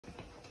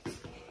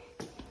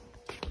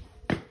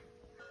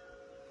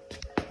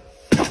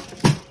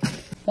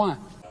Why?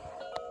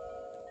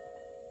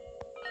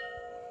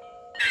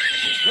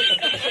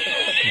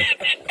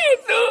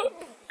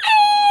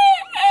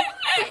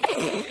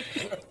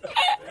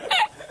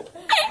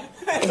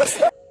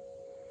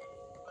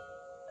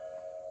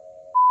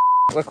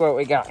 Look what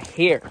we got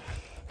here.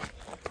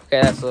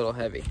 Okay, that's a little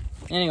heavy.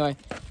 Anyway,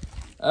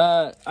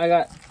 I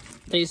got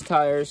these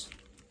tires.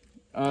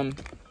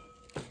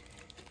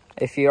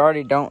 If you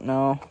don't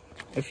know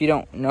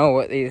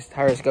what these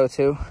tires go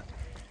to,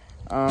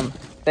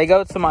 they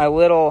go to my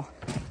little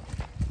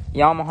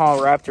Yamaha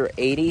Raptor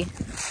 80.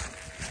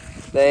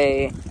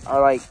 They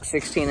are like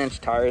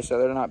 16-inch tires, so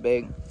they're not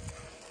big.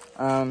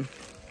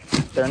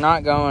 They're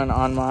not going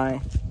on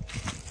my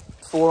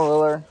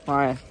four-wheeler,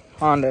 my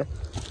Honda.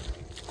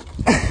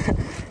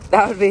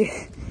 That would be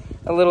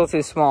a little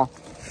too small.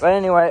 But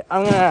anyway,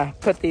 I'm gonna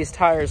put these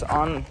tires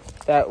on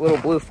that little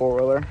blue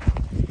four-wheeler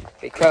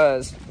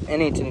because it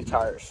needs new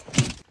tires.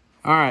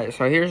 All right,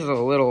 so here's a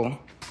little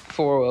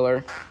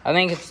four-wheeler. I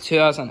think it's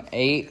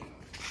 2008.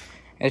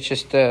 It's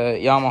just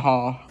a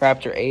Yamaha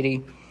Raptor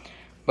 80.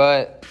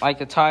 But like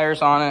the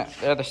tires on it,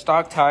 they're the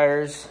stock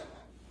tires.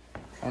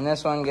 And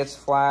this one gets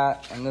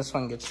flat, and this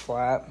one gets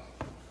flat.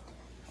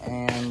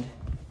 And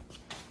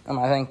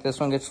I think this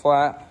one gets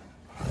flat.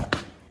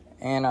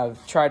 And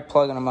I've tried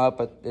plugging them up,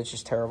 but it's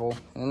just terrible.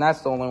 And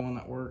that's the only one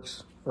that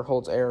works or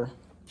holds air.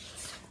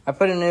 I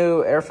put a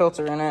new air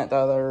filter in it the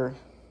other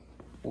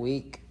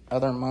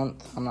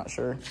month, I'm not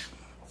sure.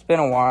 It's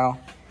been a while,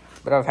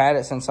 but I've had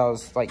it since I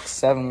was like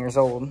 7 years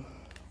old.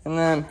 And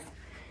then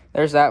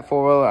there's that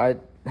four-wheeler. I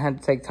had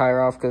to take the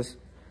tire off because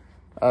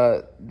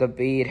the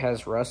bead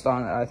has rust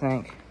on it, I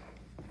think.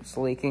 It's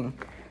leaking.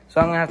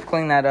 So I'm going to have to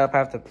clean that up. I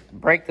have to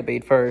break the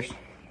bead first.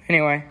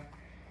 Anyway,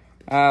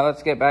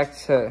 let's get back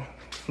to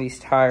these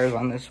tires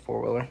on this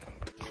four-wheeler.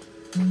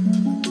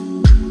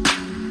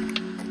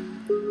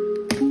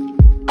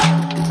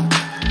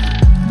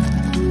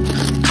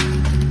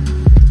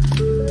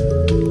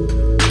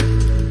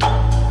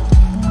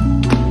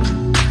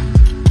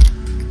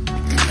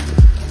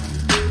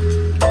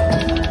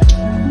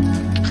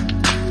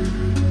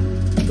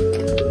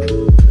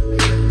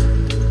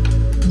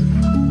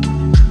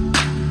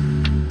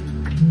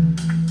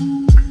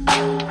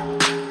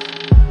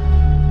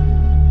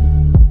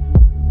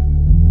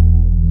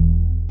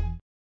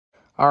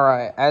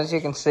 Alright, as you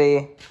can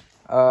see,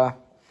 I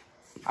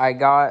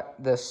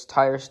got this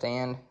tire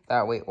stand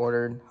that we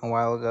ordered a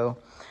while ago.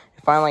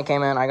 It finally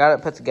came in. I got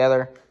it put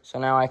together, so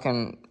now I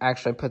can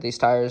actually put these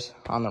tires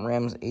on the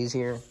rims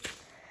easier.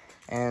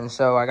 And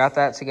so I got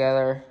that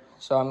together.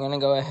 So I'm going to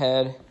go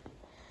ahead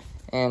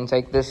and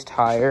take this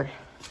tire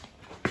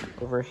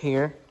over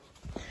here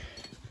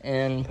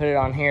and put it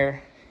on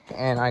here.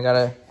 And I got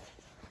to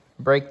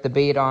break the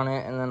bead on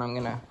it, and then I'm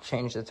going to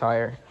change the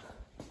tire.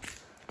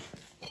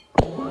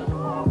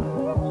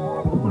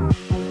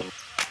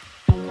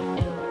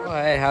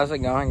 Hey, how's it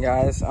going,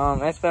 guys?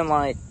 It's been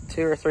like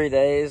 2 or 3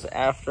 days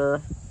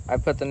after I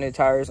put the new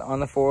tires on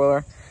the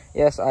four-wheeler.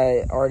 Yes,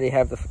 I already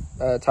have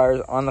the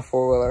tires on the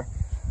four-wheeler.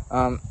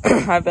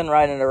 I've been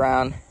riding it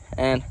around,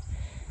 and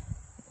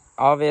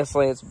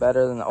obviously it's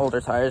better than the older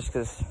tires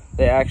because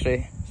they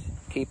actually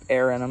keep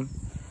air in them,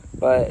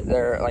 but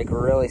they're like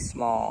really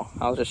small.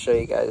 I'll just show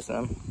you guys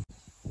them.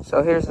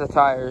 So here's the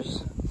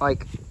tires.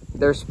 Like,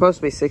 they're supposed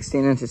to be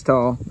 16 inches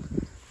tall,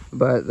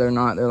 but they're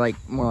not. They're like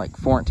more like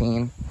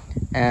 14.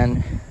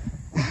 And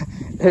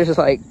there's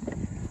like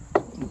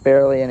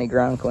barely any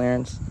ground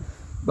clearance,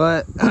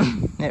 but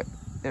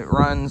it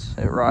runs,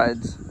 it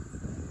rides.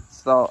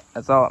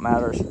 That's all that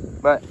matters.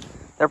 But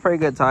they're pretty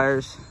good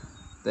tires.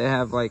 They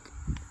have like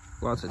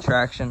lots of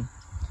traction.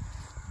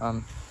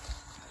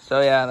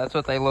 So yeah, that's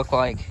what they look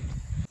like.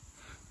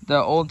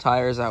 The old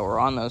tires that were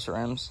on those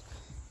rims,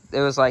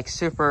 it was like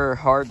super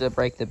hard to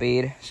break the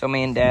bead. So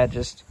me and Dad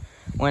just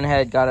went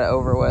ahead, got it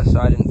over with, so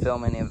I didn't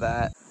film any of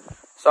that.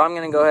 So I'm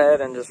going to go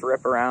ahead and just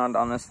rip around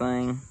on this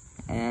thing,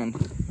 and,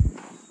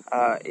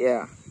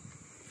 yeah.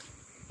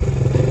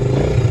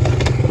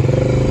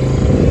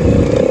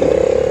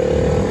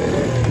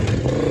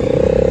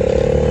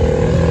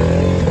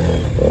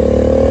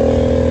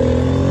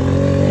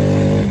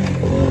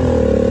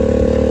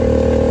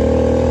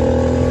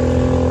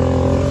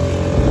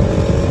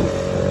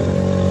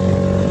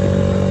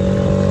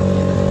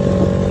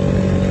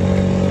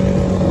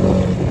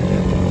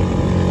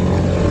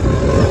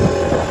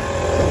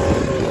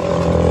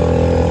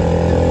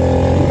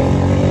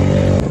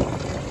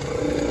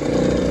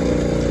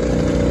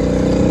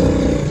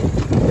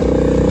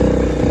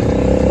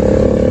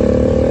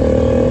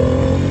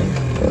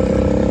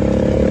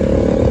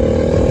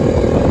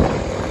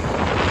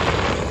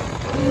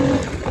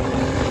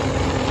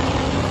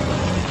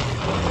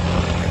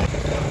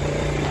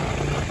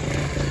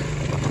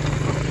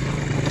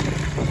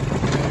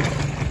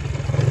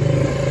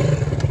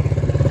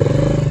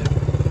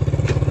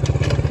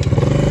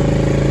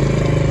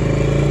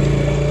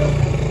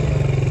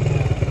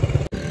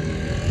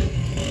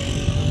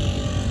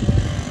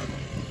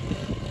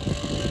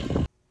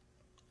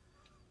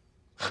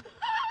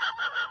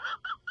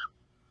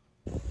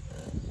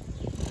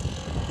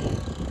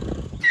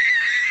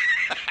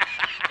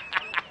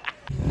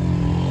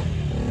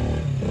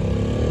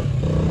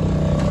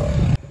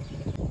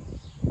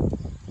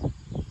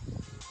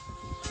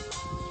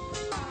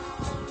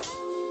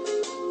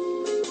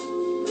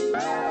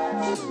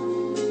 Peace.